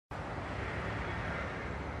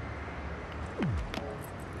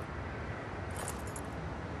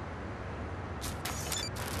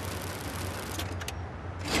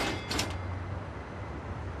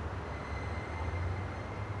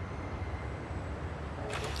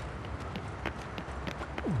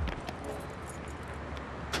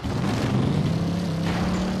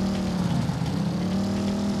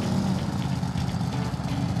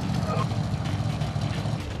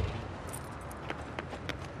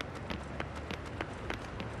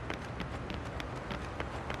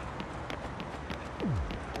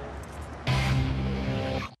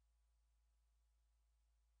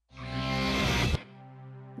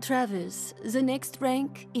Travis, the next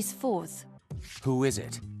rank is 4th. Who is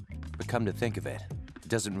it? But come to think of it, it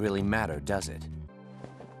doesn't really matter, does it?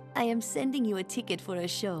 I am sending you a ticket for a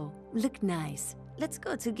show. Look nice. Let's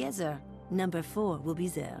go together. Number 4 will be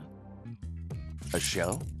there. A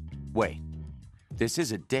show? Wait, this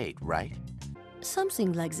is a date, right?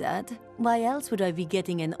 Something like that. Why else would I be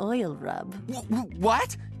getting an oil rub?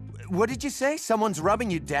 What? What did you say? Someone's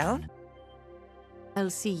rubbing you down? I'll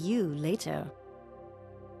see you later.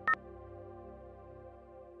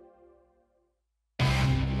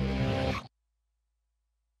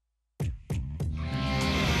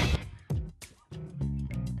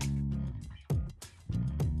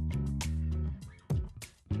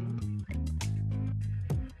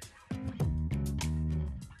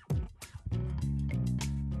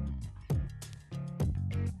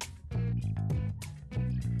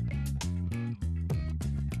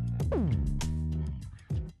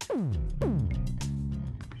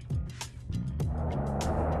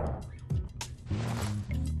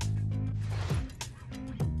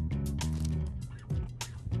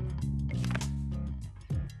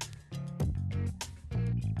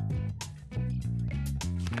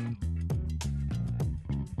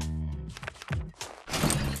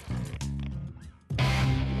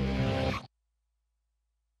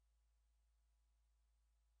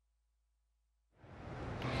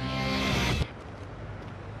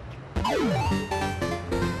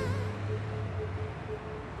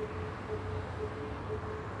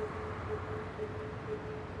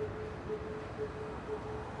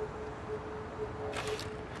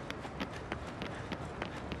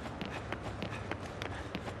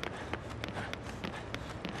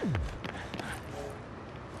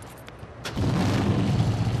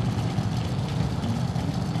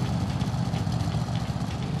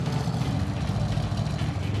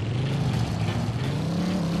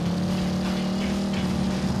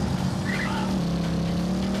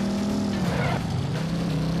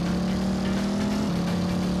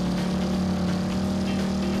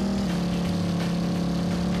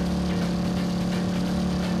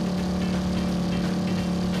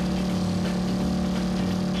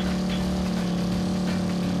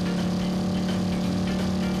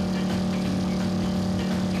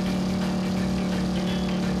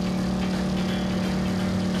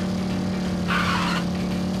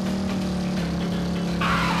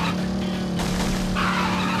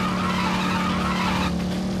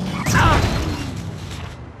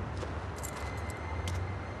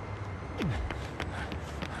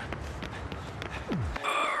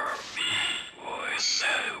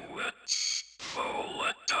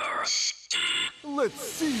 Let's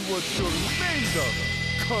see what you're made of,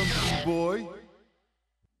 comfy boy.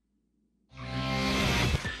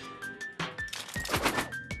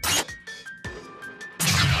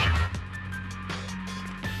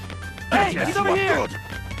 Hey, he's over here!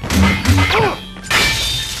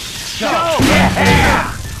 Go!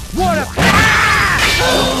 Yeah! What a...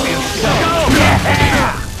 Go!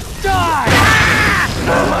 Yeah! Die!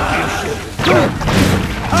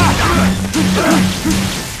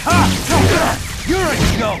 You're a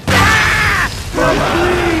joke!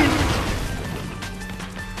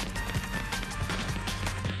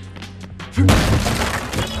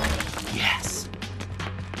 Yes!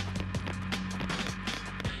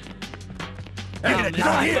 Get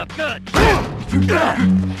down here! Good!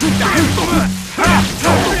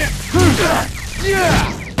 Yeah!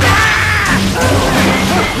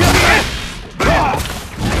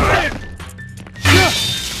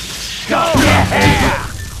 Go! Yeah!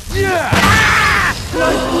 Yeah!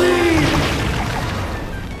 Blood bleed!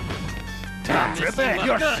 Trip it!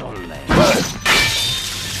 You're so lame.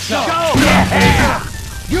 Go! Yeah!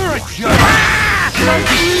 You're a jerk! Blood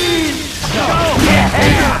bleed! Go!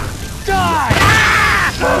 Yeah! Die!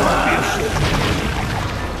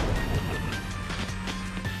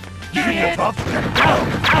 Give up!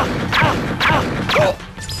 Go!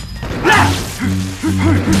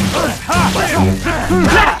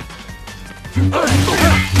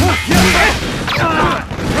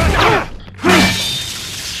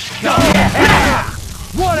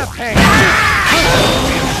 a pain!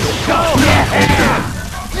 Go!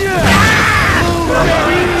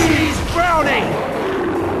 Blueberry cheese brownie!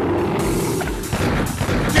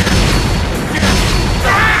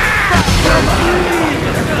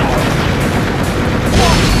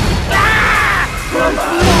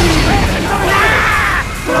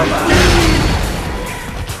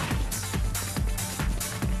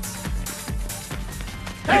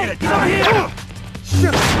 Hey, get over here!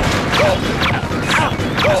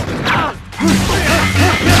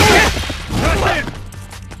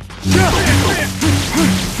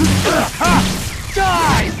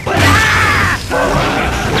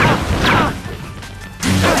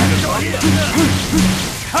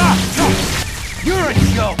 You're a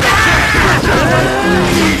joke!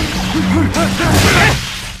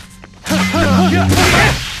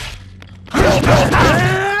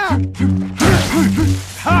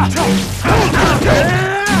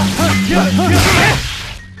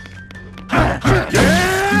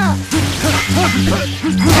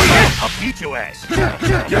 I'll beat your ass!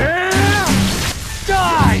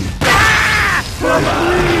 Die!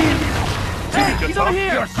 Hey, get over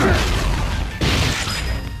here!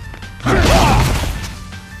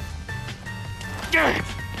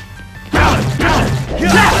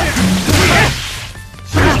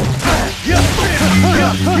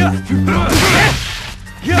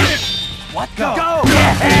 What go?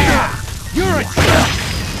 You're a jerk!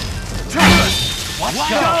 What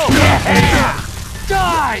go?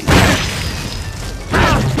 Die!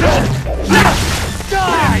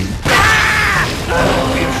 Die!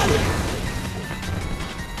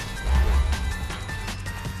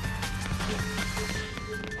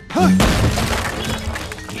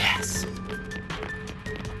 Yes.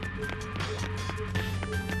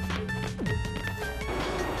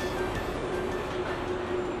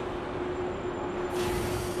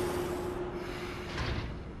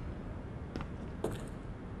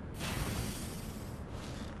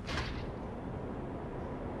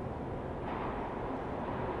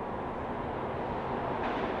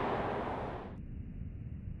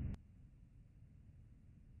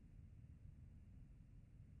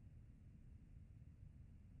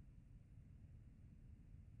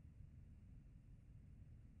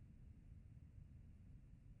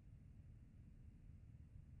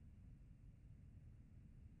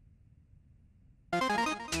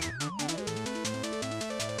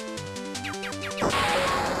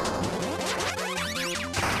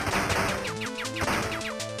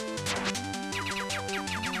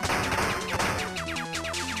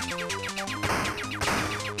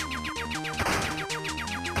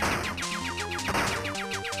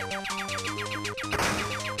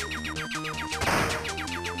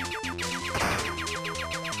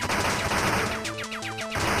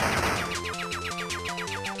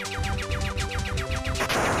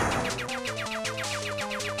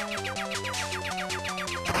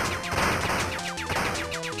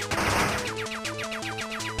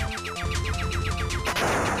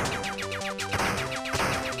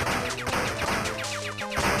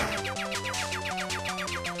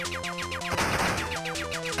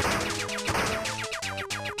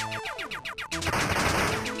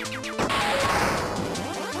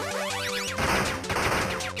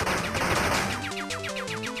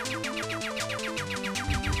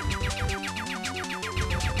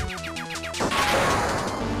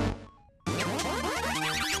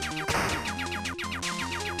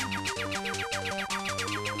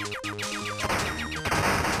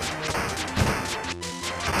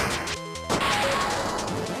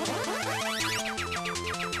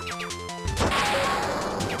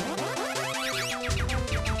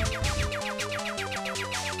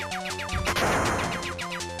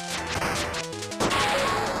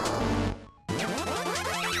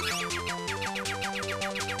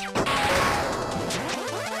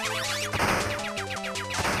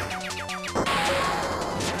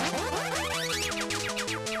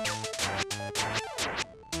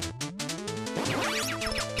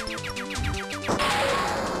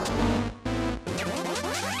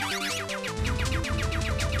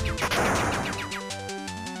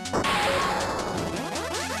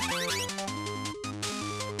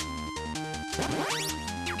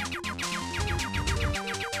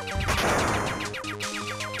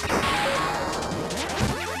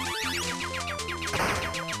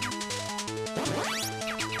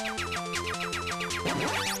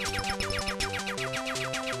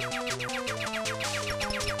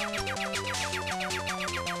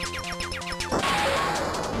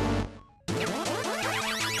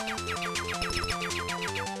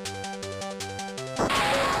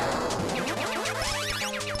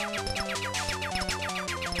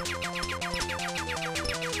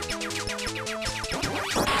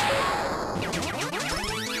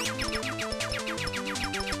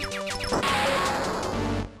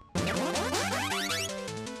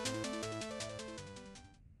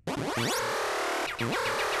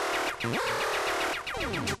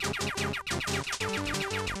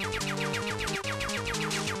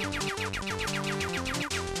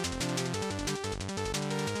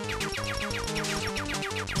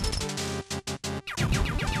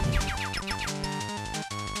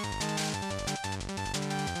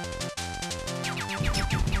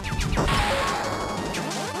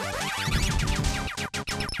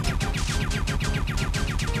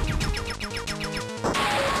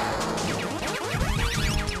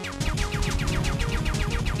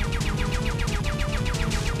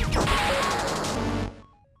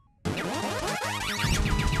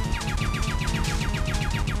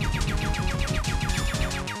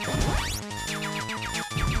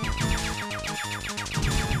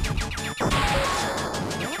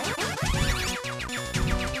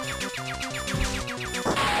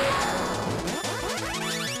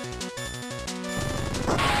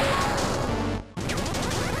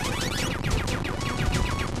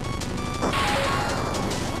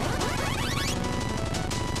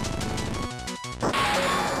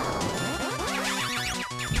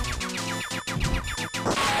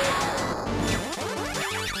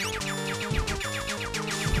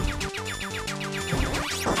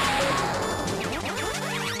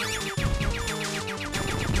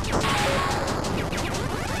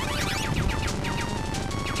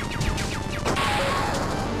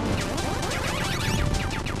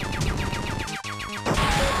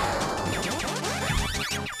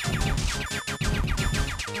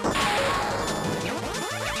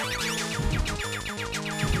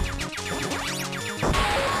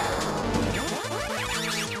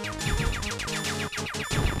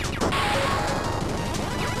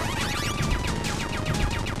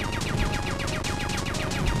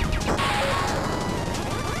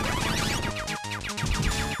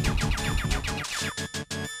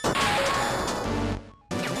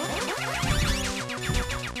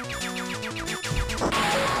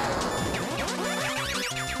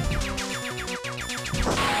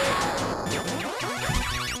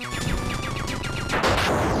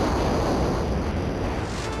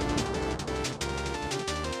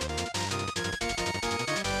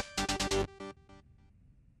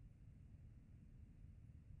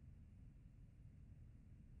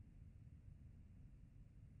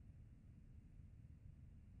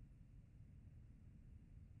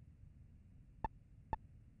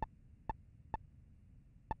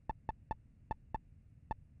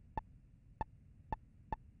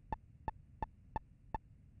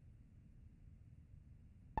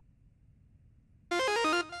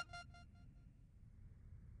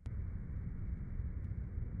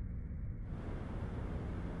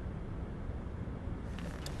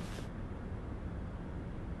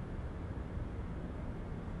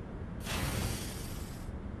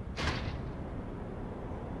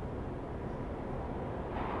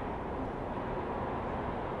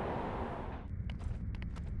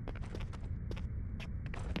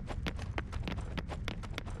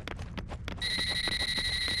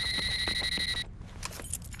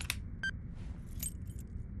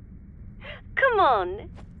 on.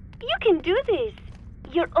 You can do this.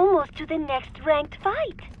 You're almost to the next ranked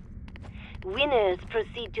fight. Winners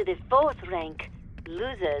proceed to the 4th rank.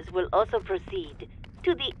 Losers will also proceed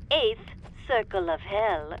to the 8th circle of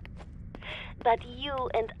hell. But you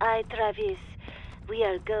and I, Travis, we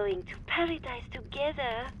are going to paradise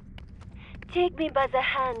together. Take me by the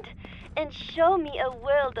hand and show me a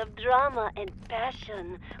world of drama and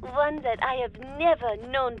passion, one that I have never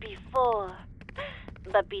known before.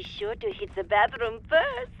 But be sure to hit the bathroom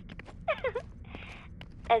first.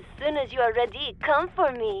 As soon as you are ready, come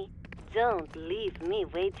for me. Don't leave me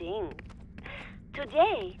waiting.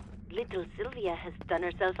 Today, little Sylvia has done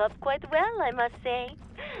herself up quite well, I must say.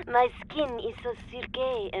 My skin is so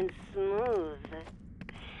silky and smooth.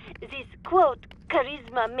 This, quote,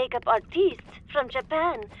 charisma makeup artiste from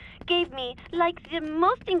Japan gave me, like, the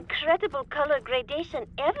most incredible color gradation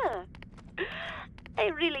ever. I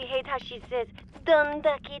really hate how she says,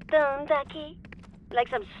 dondaki, like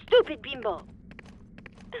some stupid bimbo.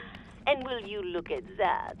 And will you look at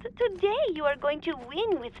that? Today you are going to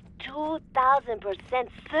win with 2,000%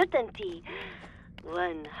 certainty.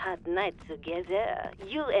 One hot night together,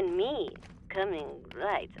 you and me, coming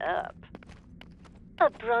right up. A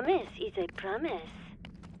promise is a promise.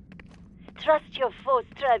 Trust your force,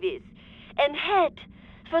 Travis, and head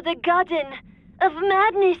for the Garden of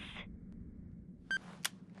Madness.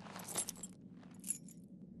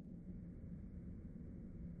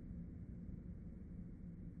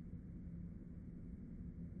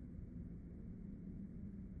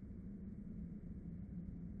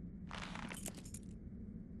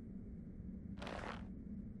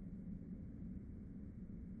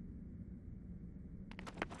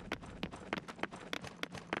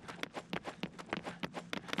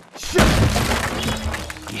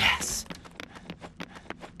 Yes.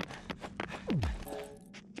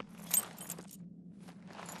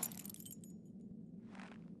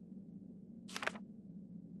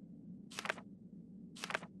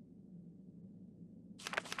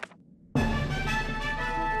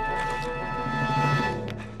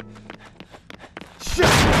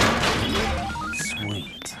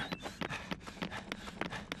 Sweet.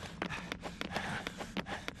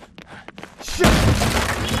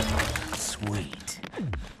 Sweet.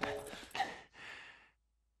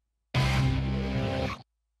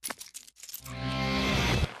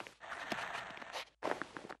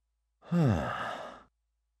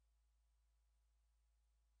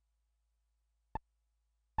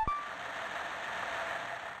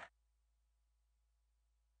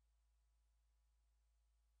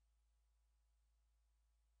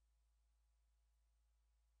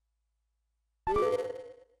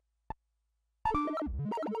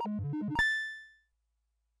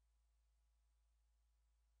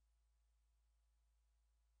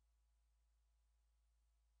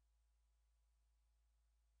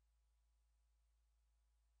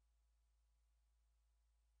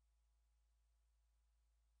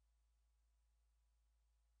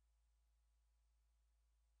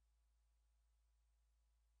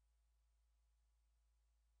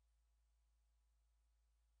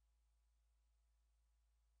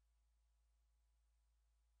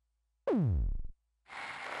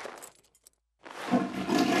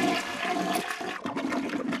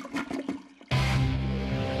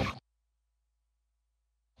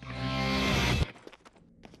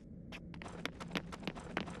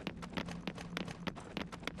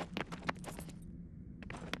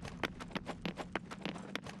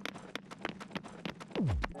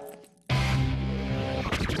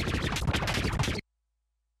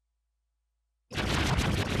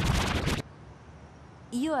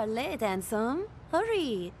 You are late, handsome.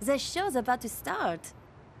 Hurry, the show's about to start.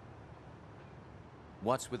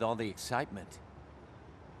 What's with all the excitement?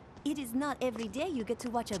 It is not every day you get to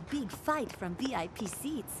watch a big fight from VIP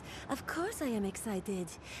seats. Of course I am excited,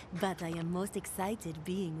 but I am most excited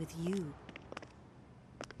being with you.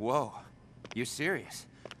 Whoa, you're serious?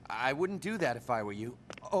 I wouldn't do that if I were you.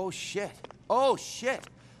 Oh shit, oh shit!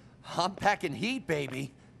 I'm packing heat,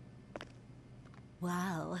 baby!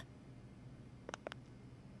 Wow.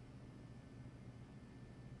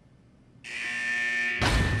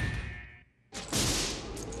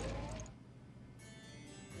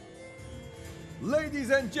 Ladies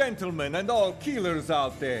and gentlemen, and all killers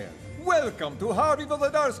out there, welcome to Harvey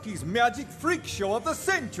Volodarrski's Magic Freak Show of the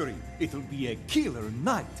century. It'll be a killer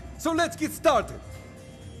night, so let's get started.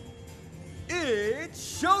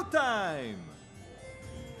 It's showtime!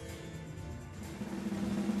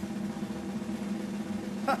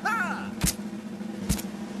 Ha-ha!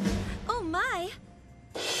 Oh my!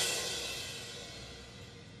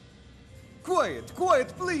 Quiet,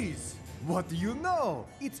 quiet, please! What do you know?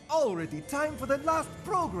 It's already time for the last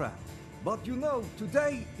program. But you know,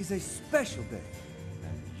 today is a special day.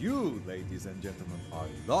 And you, ladies and gentlemen, are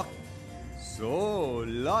lucky. So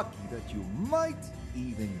lucky that you might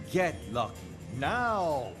even get lucky.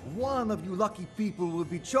 Now, one of you lucky people will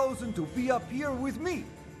be chosen to be up here with me.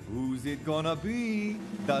 Who's it gonna be?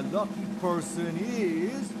 The lucky person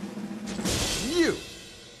is... you!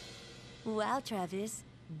 Wow, Travis,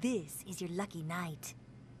 this is your lucky night.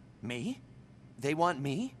 Me? They want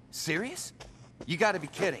me? Serious? You gotta be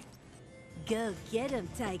kidding. Go get him,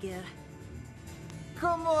 Tiger.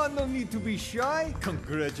 Come on, no need to be shy.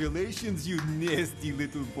 Congratulations, you nasty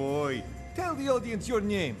little boy. Tell the audience your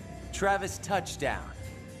name. Travis Touchdown.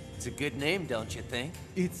 It's a good name, don't you think?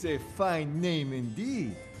 It's a fine name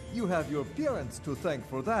indeed. You have your parents to thank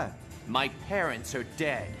for that. My parents are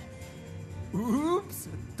dead. Oops!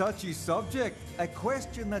 Touchy subject. A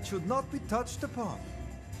question that should not be touched upon.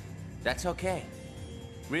 That's okay.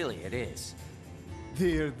 Really, it is.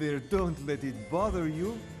 There, don't let it bother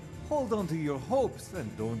you. Hold on to your hopes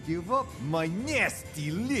and don't give up, my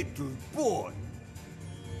nasty little boy.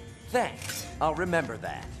 Thanks. I'll remember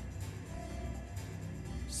that.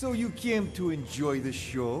 So you came to enjoy the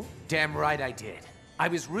show? Damn right I did. I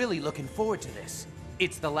was really looking forward to this.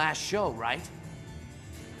 It's the last show, right?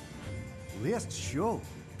 Last show?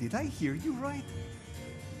 Did I hear you right?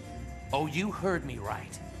 Oh, you heard me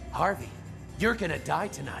right. Harvey, you're gonna die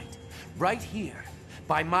tonight. Right here,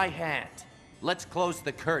 by my hand. Let's close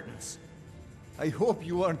the curtains. I hope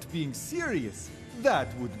you aren't being serious.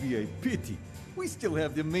 That would be a pity. We still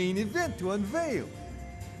have the main event to unveil.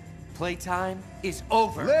 Playtime is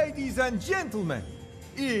over. Ladies and gentlemen,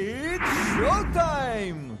 it's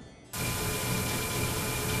showtime!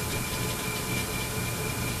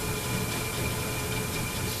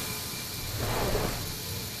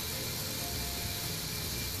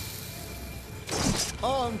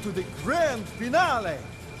 On to the grand finale!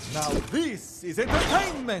 Now this is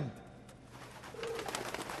entertainment!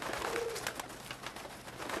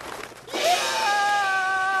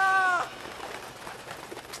 Yeah!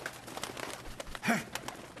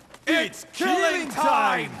 It's killing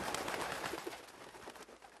time!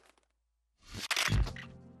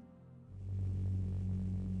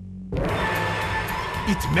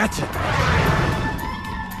 It's magic!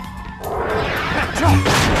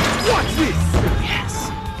 What's this? Yes!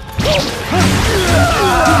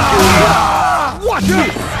 What's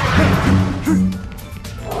this?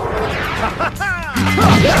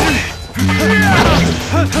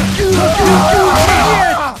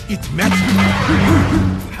 It's magic!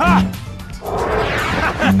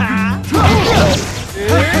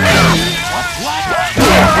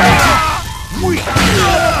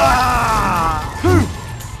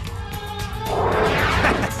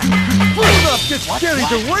 Get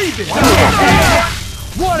carried away then!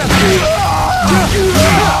 What a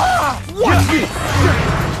what's this?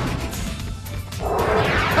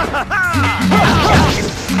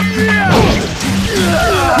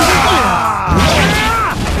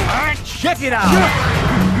 Check it out!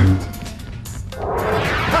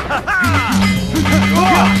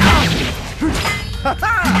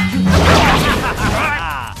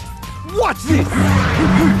 What's this?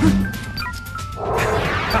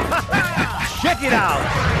 Check it out!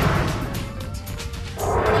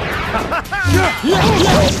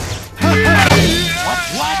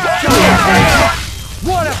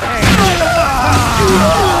 What a pain!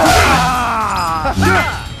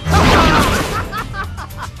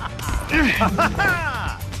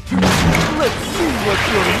 Let's see what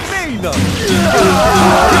you're made of!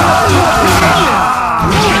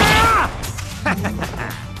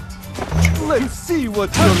 Let's see what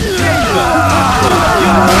you're made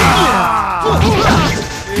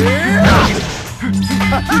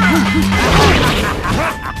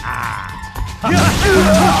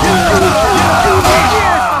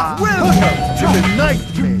Welcome to the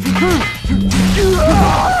nightmare!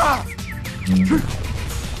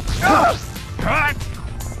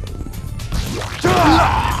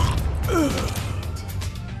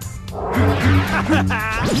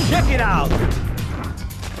 Check it out!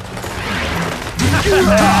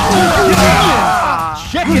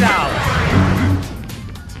 Check it out!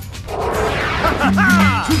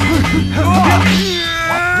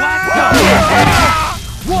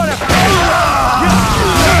 What a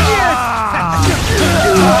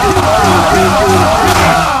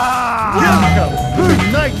welcome to the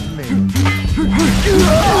nightmare!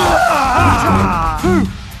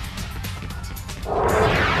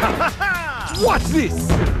 What's this?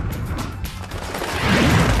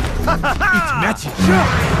 It's magic!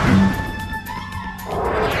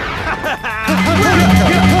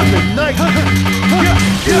 Welcome to the nightmare!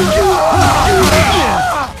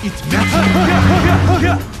 You're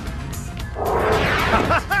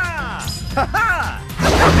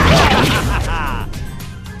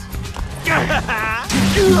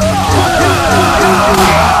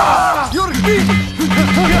finished!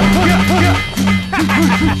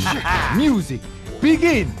 Music,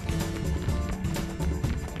 begin!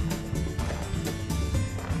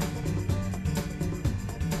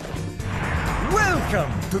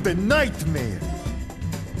 Welcome to the nightmare.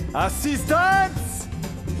 Assistants!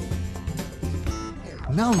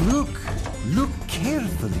 Now look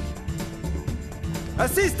carefully.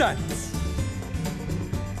 Assistants!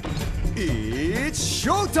 It's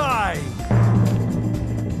showtime!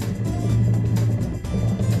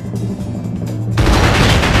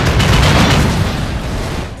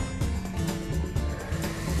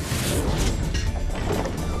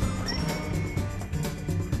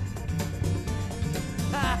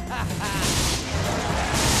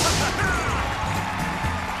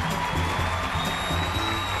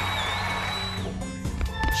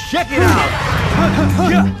 Check it out!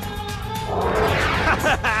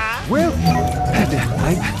 Well,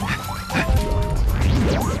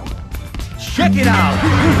 check it out!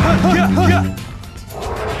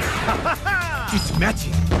 It's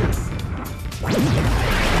matching.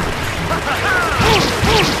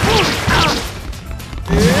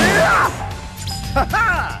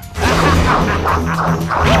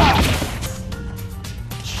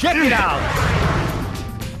 Check it out!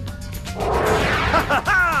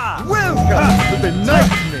 Welcome to the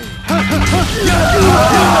nightmare!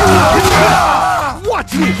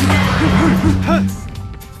 Watch this!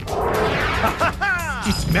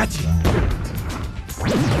 It's matching.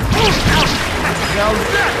 Now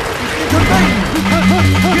that is entertainment!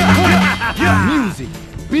 Music,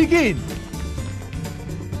 begin!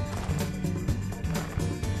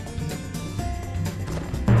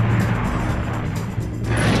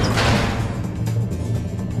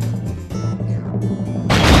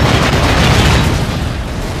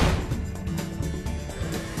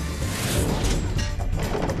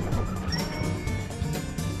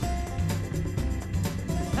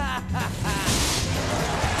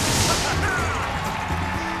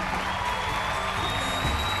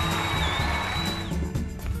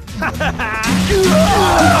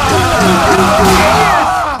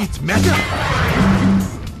 It's magic!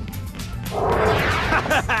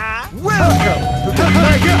 Welcome to the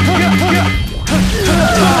nightmare!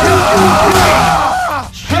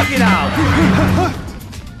 Check it out!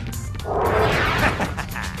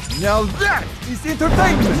 Now that is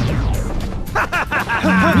entertainment!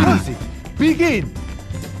 Music, begin!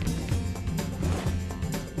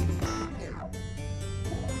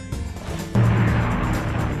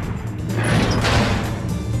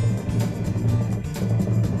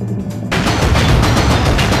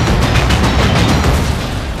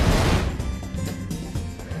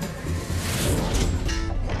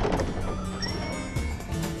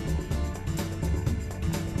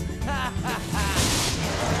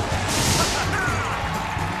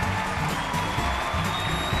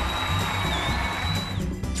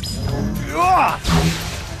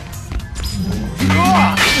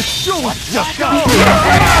 The show is just got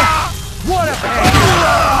What a pain!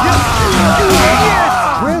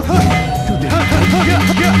 Welcome to the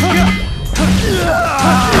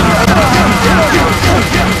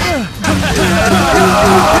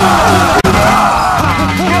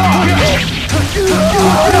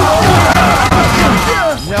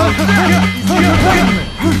Now that is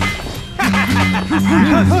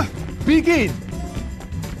entertainment! Begin!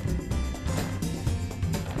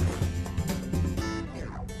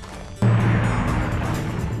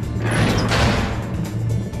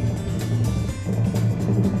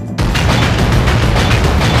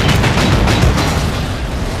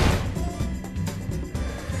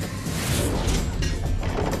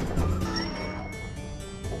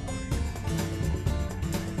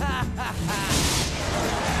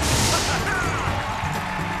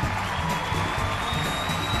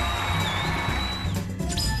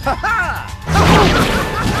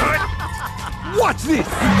 Watch this!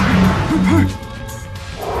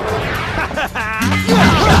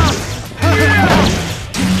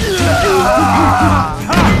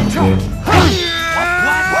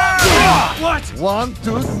 What? 1,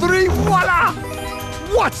 2, 3, voila!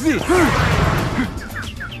 Watch this!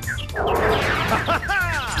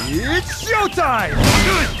 It's showtime!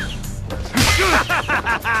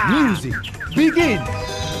 Music, begin!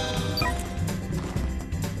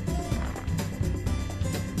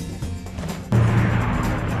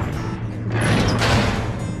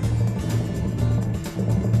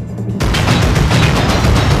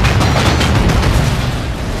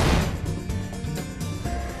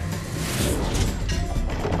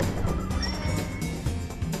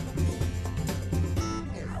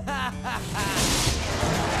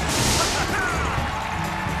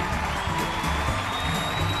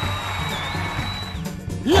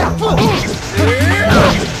 It's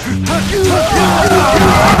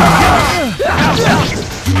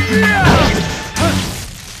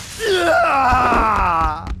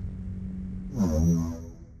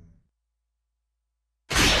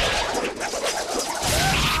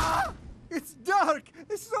dark!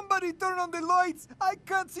 Somebody turn on the lights! I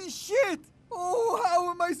can't see shit! Oh,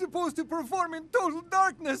 how am I supposed to perform in total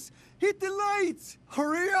darkness? Hit the lights!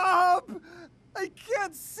 Hurry up! I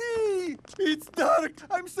can't see! It's dark!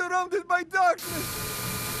 I'm surrounded by darkness!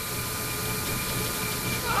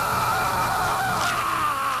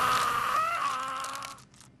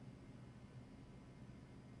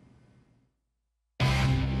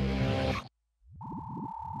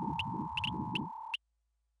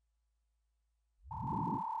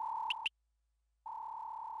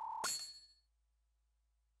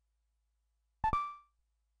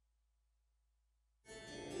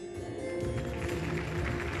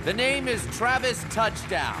 The name is Travis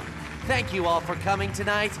Touchdown. Thank you all for coming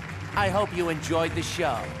tonight. I hope you enjoyed the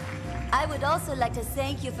show. I would also like to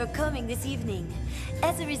thank you for coming this evening.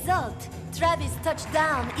 As a result, Travis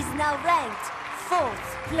Touchdown is now ranked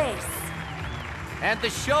 4th place. And the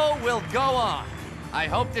show will go on. I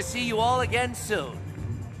hope to see you all again soon.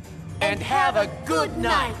 And have a good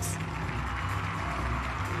night.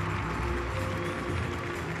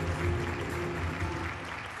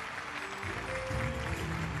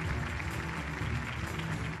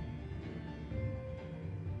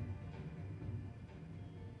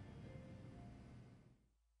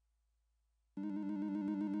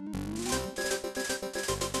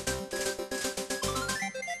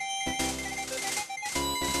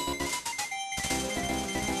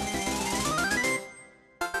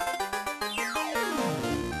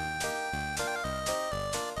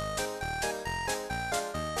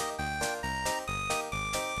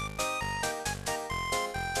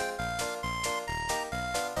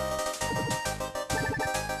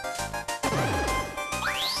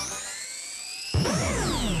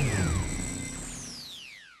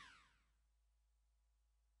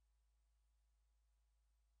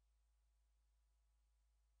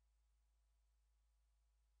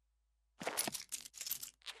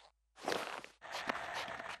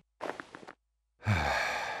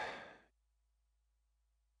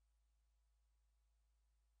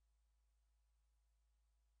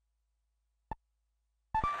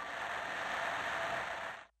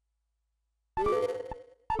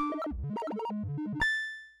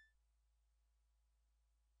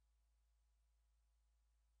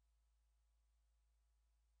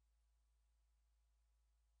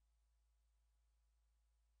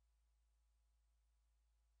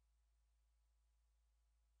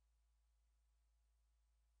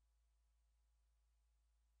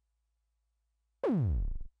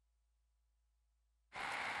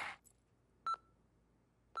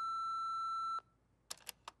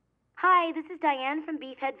 Hi, this is Diane from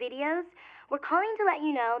Beefhead Videos. We're calling to let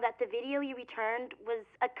you know that the video you returned was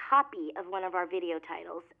a copy of one of our video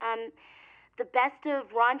titles. The Best of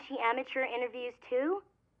Raunchy Amateur Interviews 2?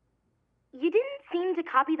 You didn't seem to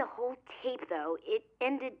copy the whole tape, though. It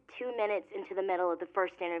ended 2 minutes into the middle of the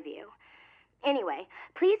first interview. Anyway,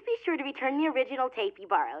 please be sure to return the original tape you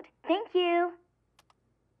borrowed. Thank you.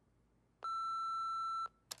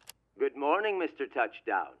 Good morning, Mr.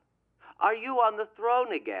 Touchdown. Are you on the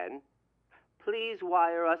throne again? Please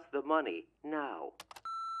wire us the money now.